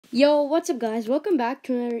Yo, what's up guys? Welcome back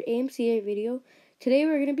to another AMCA video. Today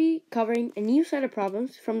we're going to be covering a new set of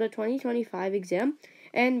problems from the 2025 exam.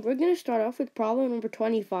 And we're going to start off with problem number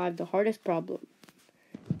 25, the hardest problem.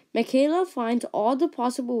 Michaela finds all the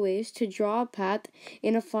possible ways to draw a path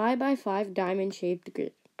in a 5x5 diamond-shaped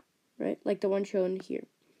grid, right? Like the one shown here.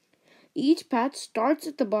 Each path starts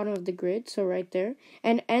at the bottom of the grid, so right there,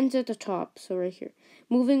 and ends at the top, so right here.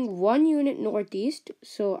 Moving 1 unit northeast,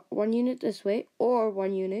 so 1 unit this way, or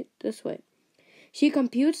 1 unit this way. She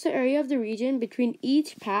computes the area of the region between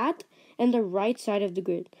each path and the right side of the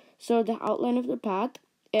grid. So the outline of the path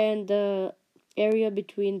and the area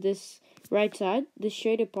between this right side, this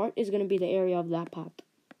shaded part, is going to be the area of that path.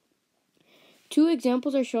 Two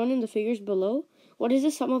examples are shown in the figures below. What is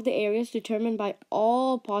the sum of the areas determined by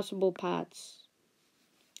all possible paths?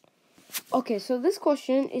 Okay, so this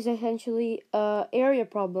question is essentially an area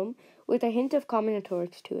problem with a hint of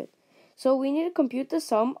combinatorics to it. So we need to compute the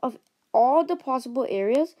sum of all the possible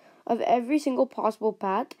areas of every single possible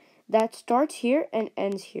path that starts here and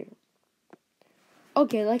ends here.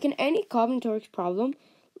 Okay, like in any combinatorics problem,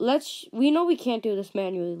 we know we can't do this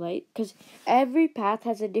manually, right? Because every path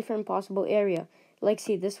has a different possible area. Like,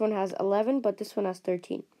 see, this one has 11, but this one has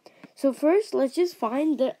 13. So first, let's just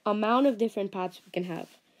find the amount of different paths we can have.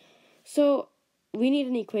 So we need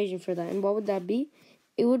an equation for that. And what would that be?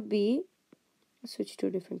 It would be, let's switch to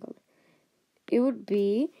a different color. It would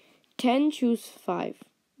be 10 choose 5,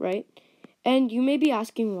 right? And you may be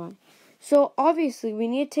asking why. So obviously, we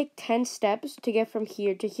need to take 10 steps to get from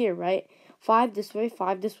here to here, right? 5 this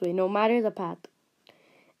way, no matter the path.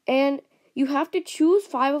 And you have to choose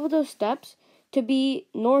 5 of those steps to be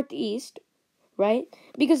northeast, right?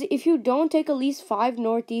 Because if you don't take at least 5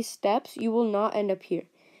 northeast steps, you will not end up here.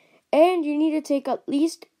 And you need to take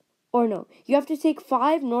you have to take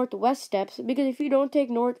 5 northwest steps, because if you don't take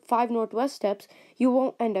 5 northwest steps, you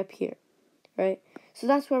won't end up here, right? So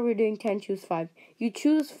that's why we're doing 10 choose 5. You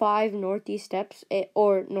choose 5 northeast steps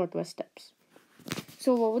or northwest steps.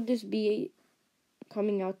 So what would this be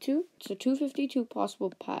coming out to? So 252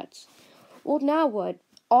 possible paths. Well, now what?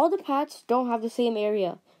 All the paths don't have the same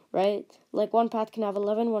area, right? Like one path can have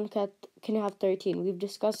 11, one path can have 13. We've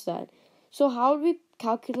discussed that. So how would we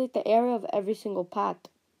calculate the area of every single path?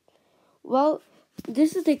 Well,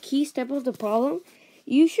 this is the key step of the problem.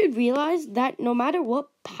 You should realize that no matter what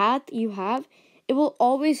path you have, it will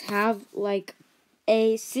always have like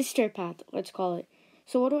a sister path, let's call it.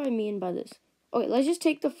 So what do I mean by this? Okay, let's just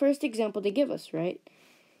take the first example they give us, right?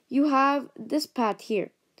 You have this path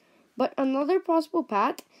here. But another possible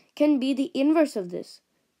path can be the inverse of this,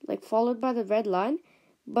 like followed by the red line,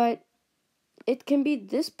 but it can be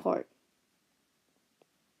this part,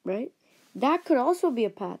 right? That could also be a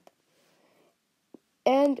path.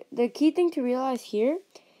 And the key thing to realize here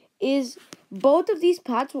is both of these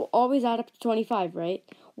paths will always add up to 25, right?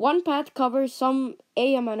 One path covers some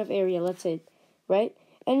A amount of area, let's say, right?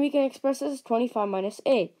 And we can express this as 25 minus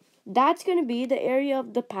A. That's going to be the area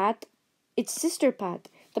of the path, its sister path,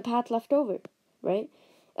 the path left over, right?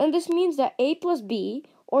 And this means that A plus B,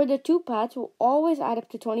 or the two paths, will always add up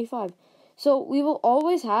to 25. So we will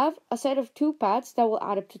always have a set of two paths that will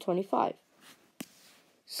add up to 25.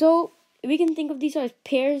 So we can think of these as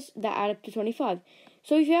pairs that add up to 25.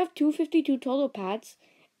 So if you have 252 total paths,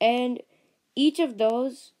 and each of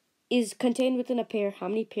those is contained within a pair, how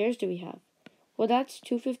many pairs do we have? Well, that's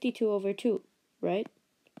 252 over 2, right?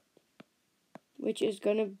 Which is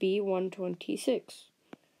going to be 126.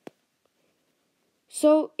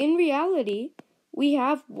 So in reality, we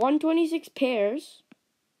have 126 pairs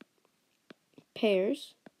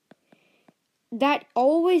that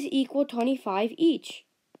always equal 25 each,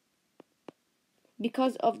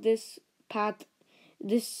 because of this path,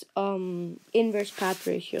 this inverse path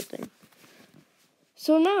ratio thing.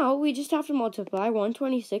 So now we just have to multiply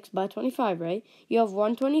 126 by 25, right? You have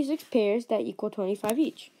 126 pairs that equal 25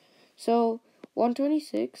 each. So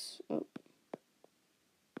 126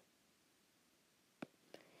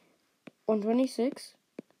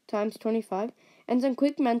 times 25. And some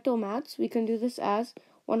quick mental maths, we can do this as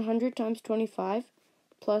 100 times 25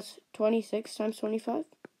 plus 26 times 25.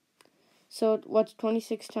 So what's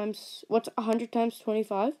 100 times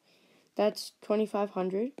 25? That's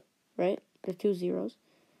 2500, right? The two zeros.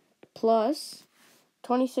 Plus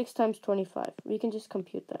 26 times 25. We can just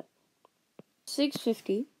compute that.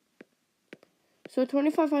 650. So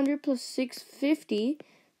 2500 plus 650,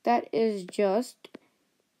 that is just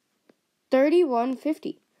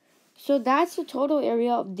 3150. So that's the total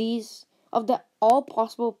area of the all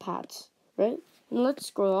possible paths, right? And let's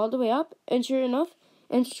scroll all the way up, and sure enough,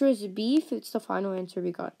 answer choice B fits the final answer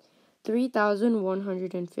we got,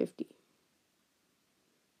 3,150.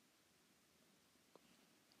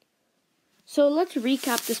 So let's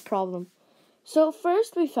recap this problem. So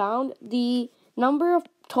first we found the number of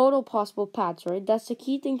total possible paths, right? That's the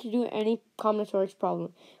key thing to do in any combinatorics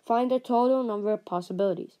problem. Find the total number of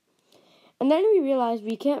possibilities. And then we realized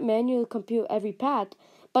we can't manually compute every path,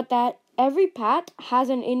 but that every path has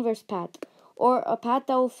an inverse path, or a path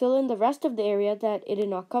that will fill in the rest of the area that it did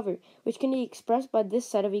not cover, which can be expressed by this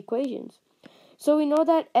set of equations. So we know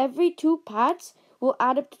that every two paths will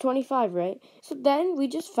add up to 25, right? So then we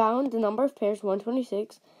just found the number of pairs,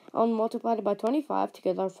 126, and multiplied it by 25 to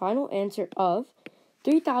get our final answer of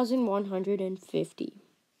 3,150.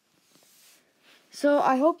 So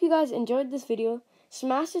I hope you guys enjoyed this video.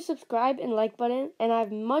 Smash the subscribe and like button, and I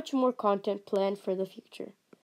have much more content planned for the future.